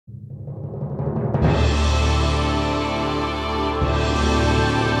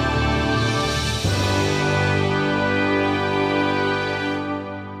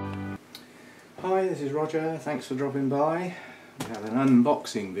is Roger, thanks for dropping by. We have an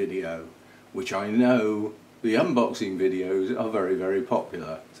unboxing video, which I know the unboxing videos are very, very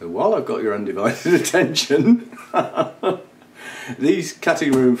popular. So while I've got your undivided attention, these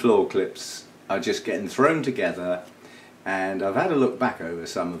cutting room floor clips are just getting thrown together, and I've had a look back over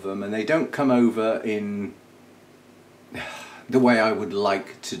some of them and they don't come over in the way I would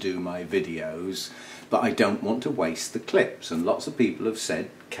like to do my videos, but I don't want to waste the clips, and lots of people have said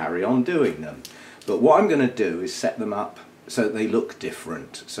carry on doing them. But what I'm going to do is set them up so that they look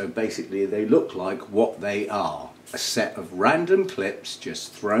different. So basically they look like what they are, a set of random clips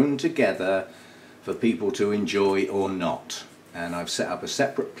just thrown together for people to enjoy or not. And I've set up a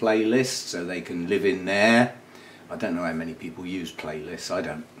separate playlist so they can live in there. I don't know how many people use playlists. I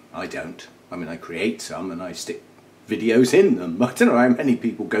don't. I mean, I create some and I stick videos in them. I don't know how many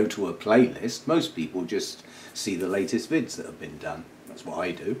people go to a playlist. Most people just see the latest vids that have been done. That's what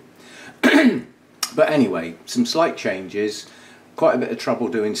I do. But anyway, some slight changes. Quite a bit of trouble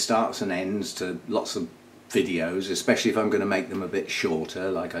doing starts and ends to lots of videos, especially if I'm going to make them a bit shorter,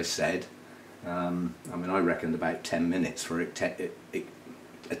 like I said. I mean, I reckoned about 10 minutes for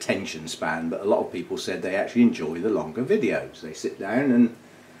attention span, but a lot of people said they actually enjoy the longer videos. They sit down and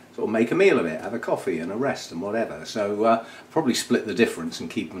sort of make a meal of it, have a coffee and a rest and whatever. So probably split the difference and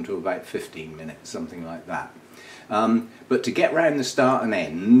keep them to about 15 minutes, something like that. But to get round the start and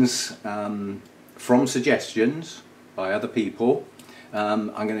ends, from suggestions by other people, I'm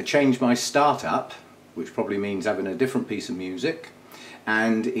going to change my start up, which probably means having a different piece of music,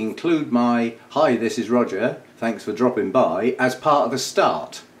 and include my "Hi, this is Roger, thanks for dropping by" as part of the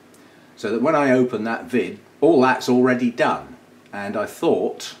start, so that when I open that vid, all that's already done. And I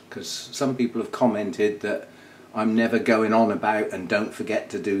thought, because some people have commented that I'm never going on about and don't forget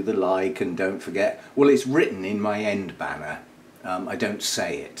to do the like and don't forget, well, it's written in my end banner. I don't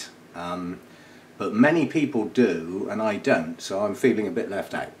say it. But many people do and I don't, so I'm feeling a bit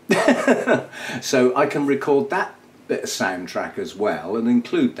left out. So I can record that bit of soundtrack as well and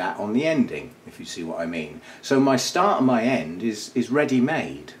include that on the ending, if you see what I mean. So my start and my end is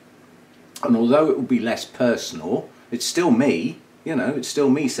ready-made. And although it will be less personal, it's still me. You know, it's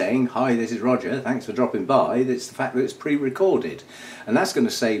still me saying, "Hi, this is Roger, thanks for dropping by." It's the fact that it's pre-recorded. And that's going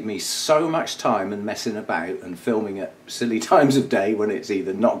to save me so much time and messing about and filming at silly times of day when it's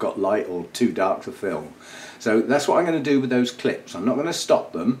either not got light or too dark to film. So that's what I'm going to do with those clips. I'm not going to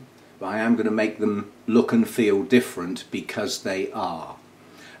stop them, but I am going to make them look and feel different because they are.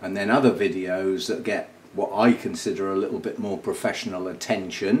 And then other videos that get what I consider a little bit more professional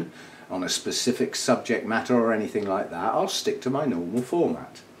attention on a specific subject matter or anything like that, I'll stick to my normal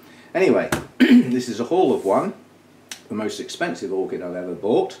format. Anyway, this is a haul of one, the most expensive orchid I've ever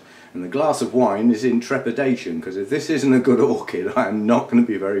bought, and the glass of wine is in trepidation, because if this isn't a good orchid, I am not going to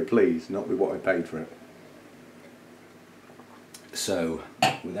be very pleased, not with what I paid for it. So,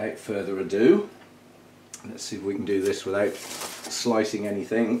 without further ado, let's see if we can do this without slicing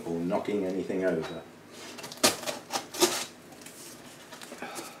anything or knocking anything over.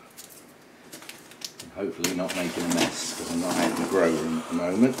 Hopefully not making a mess, because I'm not out in the grow room at the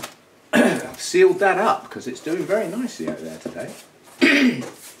moment. I've sealed that up because it's doing very nicely out there today.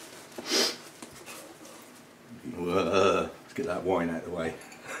 Let's get that wine out of the way.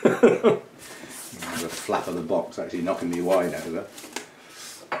 The flap of the box actually knocking the wine over.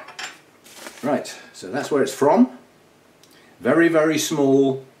 Right, so that's where it's from. Very, very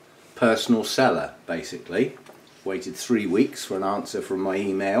small personal seller, basically. Waited 3 weeks for an answer from my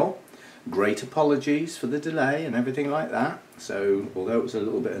email. Great apologies for the delay and everything like that. So, although it was a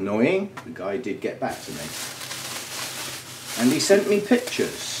little bit annoying, the guy did get back to me. And he sent me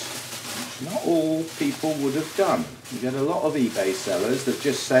pictures, which not all people would have done. You get a lot of eBay sellers that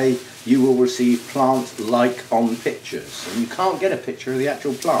just say you will receive plant like on pictures, and you can't get a picture of the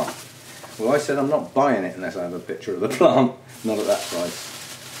actual plant. Well, I said I'm not buying it unless I have a picture of the plant, not at that price.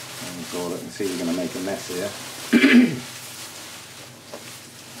 Oh God, I can see we're going to make a mess here.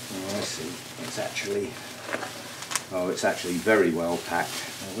 Oh, I see. It's actually very well packed.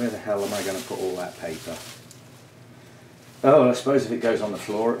 Now, where the hell am I going to put all that paper? Oh, I suppose if it goes on the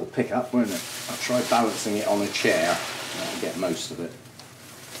floor it will pick up, won't it? I'll try balancing it on a chair. That'll get most of it.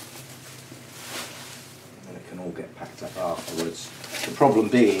 And then it can all get packed up afterwards. The problem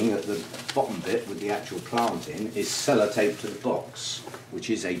being that the bottom bit with the actual plant in is sellotaped to the box, which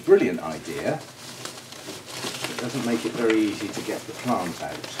is a brilliant idea. It doesn't make it very easy to get the plant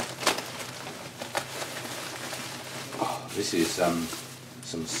out. Oh, this is some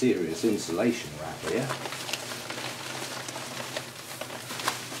serious insulation wrap here.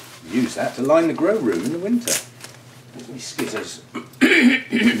 Use that to line the grow room in the winter. There's my skitters.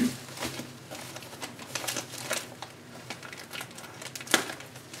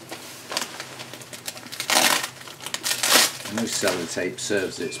 No sellotape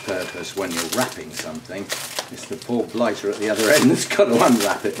serves its purpose when you're wrapping something. It's the poor blighter at the other end that's got to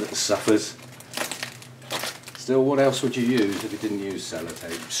unwrap it that suffers. Still, what else would you use if you didn't use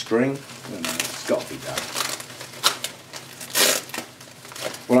sellotape? String? I don't know, it's got to be done.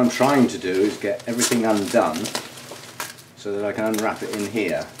 What I'm trying to do is get everything undone so that I can unwrap it in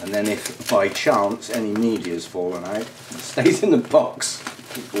here, and then if by chance any media's fallen out, it stays in the box.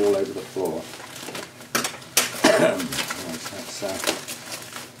 It's all over the floor.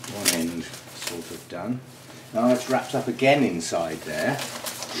 That's one end sort of done. Now it's wrapped up again inside there,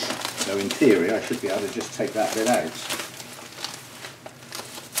 so in theory I should be able to just take that bit out.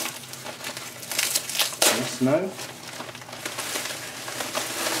 Yes, no?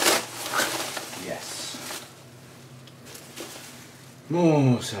 Yes.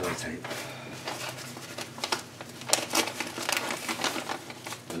 More sellotape.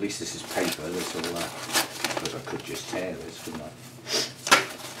 At least this is paper, this will, because I could just tear this, couldn't I? It's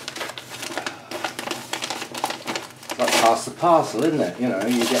like pass the parcel, isn't it? You know,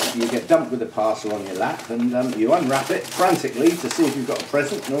 you get dumped with a parcel on your lap, and you unwrap it frantically to see if you've got a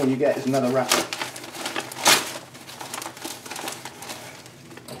present, and all you get is another wrapper.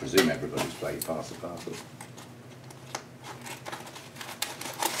 I presume everybody's played pass the parcel.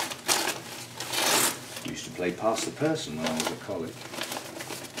 Used to play pass the person when I was at college.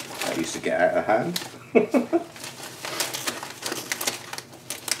 That used to get out of hand.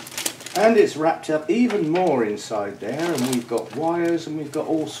 And it's wrapped up even more inside there, and we've got wires and we've got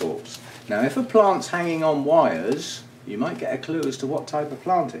all sorts. Now if a plant's hanging on wires, you might get a clue as to what type of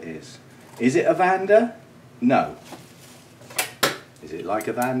plant it is. Is it a Vanda? No. Is it like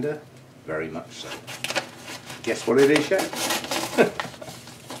a Vanda? Very much so. Guess what it is yet?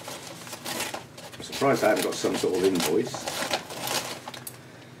 I'm surprised I haven't got some sort of invoice.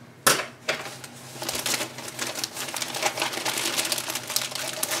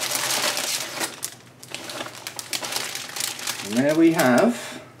 And there we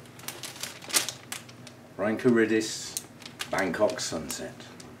have Rhynchoridis Bangkok Sunset,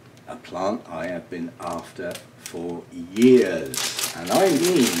 a plant I have been after for years, and I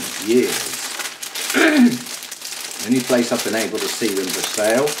mean years. The only place I've been able to see them for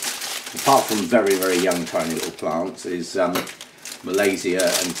sale, apart from very, very young tiny little plants, is Malaysia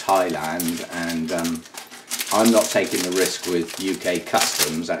and Thailand, and I'm not taking the risk with UK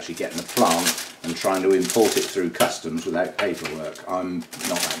customs actually getting a plant and trying to import it through customs without paperwork. I'm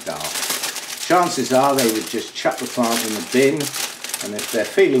not that daft. Chances are they would just chuck the plant in the bin, and if they're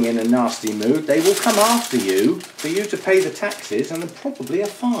feeling in a nasty mood, they will come after you for you to pay the taxes and probably a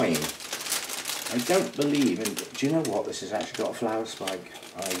fine. I don't believe in... Do you know what? This has actually got a flower spike.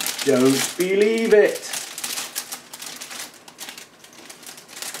 I don't believe it!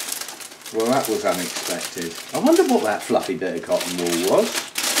 Well, that was unexpected. I wonder what that fluffy bit of cotton wool was.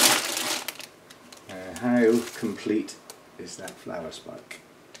 How complete is that flower spike?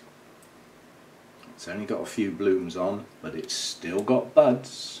 It's only got a few blooms on, but it's still got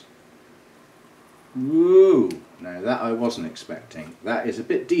buds. Woo! Now that I wasn't expecting. That is a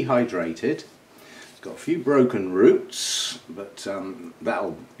bit dehydrated. It's got a few broken roots, but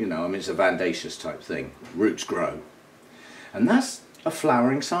that'll, you know, I mean, it's a vandaceous type thing. Roots grow. And that's a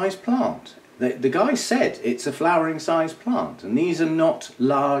flowering size plant. The guy said it's a flowering size plant, and these are not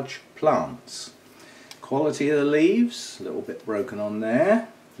large plants. Quality of the leaves, a little bit broken on there.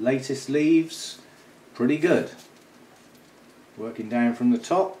 Latest leaves, pretty good. Working down from the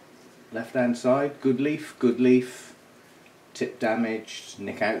top, left hand side, good leaf, good leaf. Tip damaged,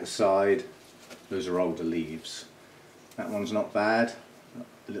 nick out the side. Those are older leaves. That one's not bad.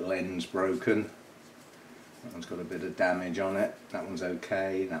 The little end's broken. That one's got a bit of damage on it. That one's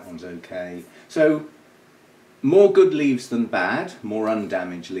okay, that one's okay. So, more good leaves than bad, more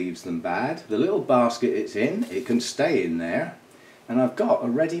undamaged leaves than bad. The little basket it's in, it can stay in there. And I've got a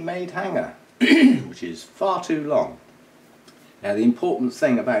ready-made hanger, which is far too long. Now the important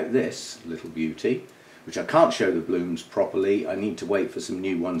thing about this little beauty, which I can't show the blooms properly, I need to wait for some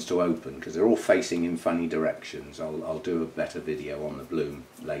new ones to open because they're all facing in funny directions. I'll do a better video on the bloom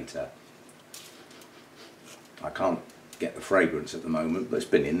later. I can't get the fragrance at the moment, but it's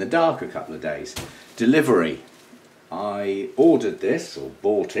been in the dark a couple of days. Delivery. I ordered this, or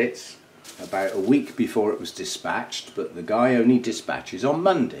bought it, about a week before it was dispatched, but the guy only dispatches on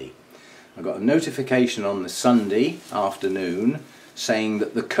Monday. I got a notification on the Sunday afternoon saying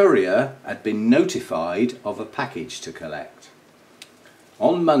that the courier had been notified of a package to collect.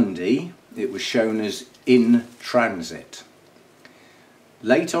 On Monday it was shown as in transit.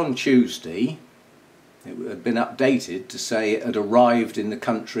 Late on Tuesday it had been updated to say it had arrived in the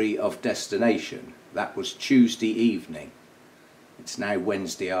country of destination. That was Tuesday evening. It's now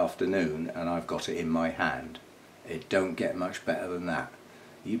Wednesday afternoon and I've got it in my hand. It don't get much better than that.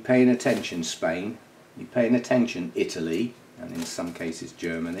 Are you paying attention, Spain? Are you paying attention, Italy? And in some cases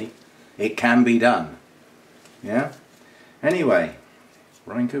Germany? It can be done. Yeah? Anyway,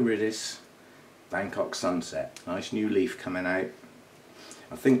 Rhynchoridis, Bangkok Sunset. Nice new leaf coming out.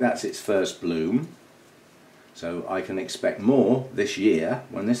 I think that's its first bloom. So I can expect more this year.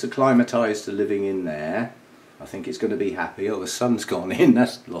 When this acclimatised to living in there, I think it's going to be happy. Oh, the sun's gone in,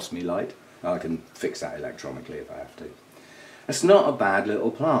 that's lost me light. I can fix that electronically if I have to. It's not a bad little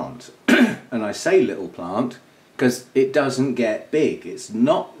plant. And I say little plant because it doesn't get big. It's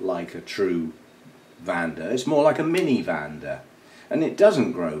not like a true Vanda, it's more like a mini Vanda. And it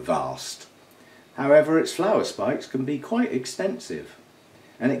doesn't grow vast. However, its flower spikes can be quite extensive.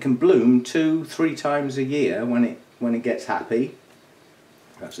 And it can bloom 2-3 times a year when it gets happy.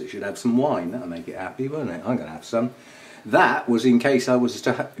 Perhaps it should have some wine, that'll make it happy, won't it? I'm going to have some. That was in case I was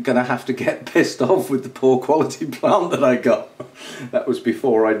going to have to get pissed off with the poor quality plant that I got. That was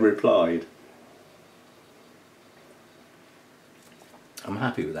before I'd replied. I'm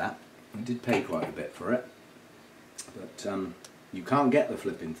happy with that. I did pay quite a bit for it. But you can't get the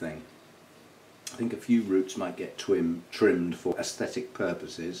flipping thing. I think a few roots might get trimmed for aesthetic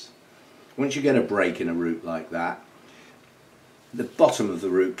purposes. Once you get a break in a root like that, the bottom of the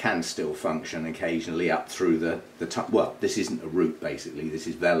root can still function occasionally up through the top. Well, this isn't a root basically, this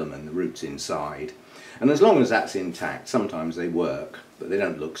is vellum and the root's inside. And as long as that's intact, sometimes they work, but they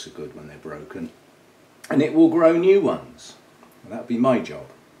don't look so good when they're broken. And it will grow new ones. And that'll be my job.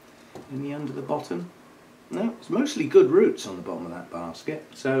 Any under the bottom? No, it's mostly good roots on the bottom of that basket.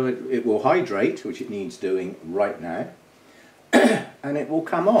 So it will hydrate, which it needs doing right now. And it will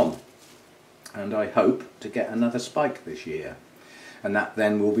come on. And I hope to get another spike this year. And that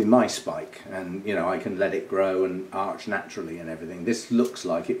then will be my spike, and you know, I can let it grow and arch naturally and everything. This looks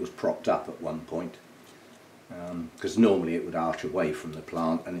like it was propped up at one point, because normally it would arch away from the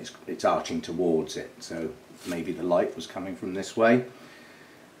plant, and it's arching towards it, so maybe the light was coming from this way.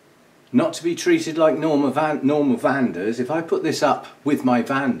 Not to be treated like normal Vandas. If I put this up with my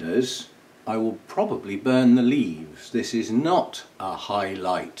Vandas, I will probably burn the leaves. This is not a high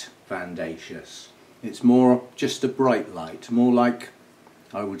light Vandaceous. It's more just a bright light, more like,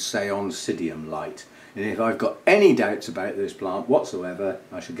 I would say, Oncidium light. And if I've got any doubts about this plant whatsoever,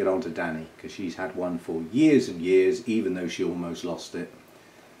 I should get on to Danny, because she's had one for years and years, even though she almost lost it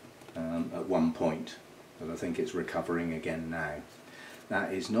at one point. But I think it's recovering again now.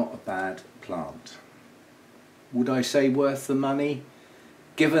 That is not a bad plant. Would I say worth the money?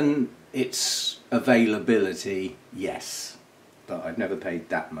 Given its availability, yes. But I've never paid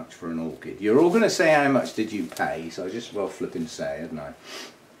that much for an orchid. You're all going to say how much did you pay, so I just well flipping say, hadn't I?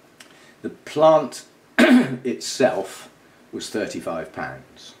 The plant itself was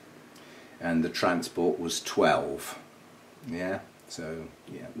 £35 and the transport was £12. Yeah, so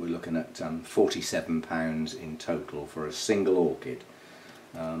yeah, we're looking at £47 in total for a single orchid.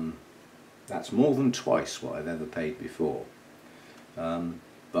 That's more than twice what I've ever paid before.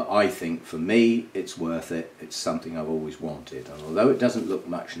 But I think for me it's worth it. It's something I've always wanted, and although it doesn't look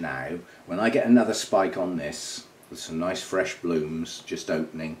much now, when I get another spike on this with some nice fresh blooms just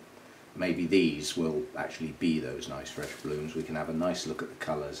opening, maybe these will actually be those nice fresh blooms. We can have a nice look at the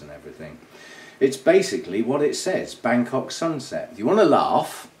colours and everything. It's basically what it says, Bangkok Sunset. If you want to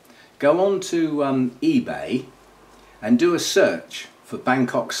laugh, go on to eBay and do a search for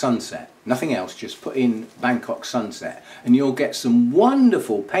Bangkok Sunset. Nothing else, just put in Bangkok Sunset and you'll get some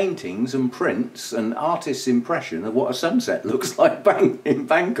wonderful paintings and prints and artist's impression of what a sunset looks like in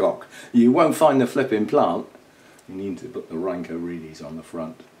Bangkok. You won't find the flipping plant. You need to put the Rhynchoridis on the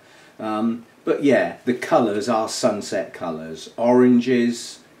front. But yeah, the colours are sunset colours.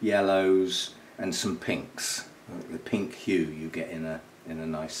 Oranges, yellows and some pinks. The pink hue you get in a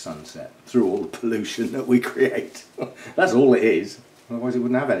nice sunset through all the pollution that we create. That's all it is. Otherwise it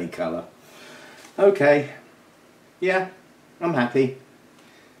wouldn't have any colour. Okay, yeah, I'm happy.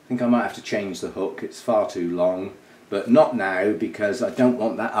 I think I might have to change the hook, it's far too long, but not now because I don't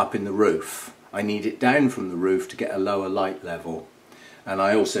want that up in the roof. I need it down from the roof to get a lower light level. And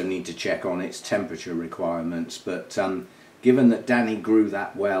I also need to check on its temperature requirements, but given that Danny grew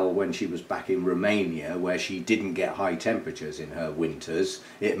that well when she was back in Romania, where she didn't get high temperatures in her winters,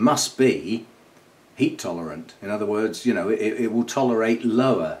 it must be heat tolerant. In other words, you know, it will tolerate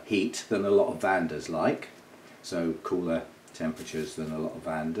lower heat than a lot of Vandas like, so cooler temperatures than a lot of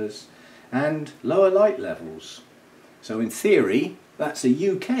Vandas, and lower light levels. So in theory, that's a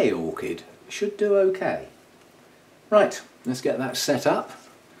UK orchid. It should do okay. Right, let's get that set up,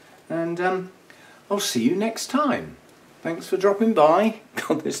 and I'll see you next time. Thanks for dropping by.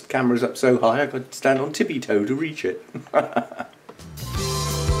 God, this camera's up so high I got to stand on tippy toe to reach it.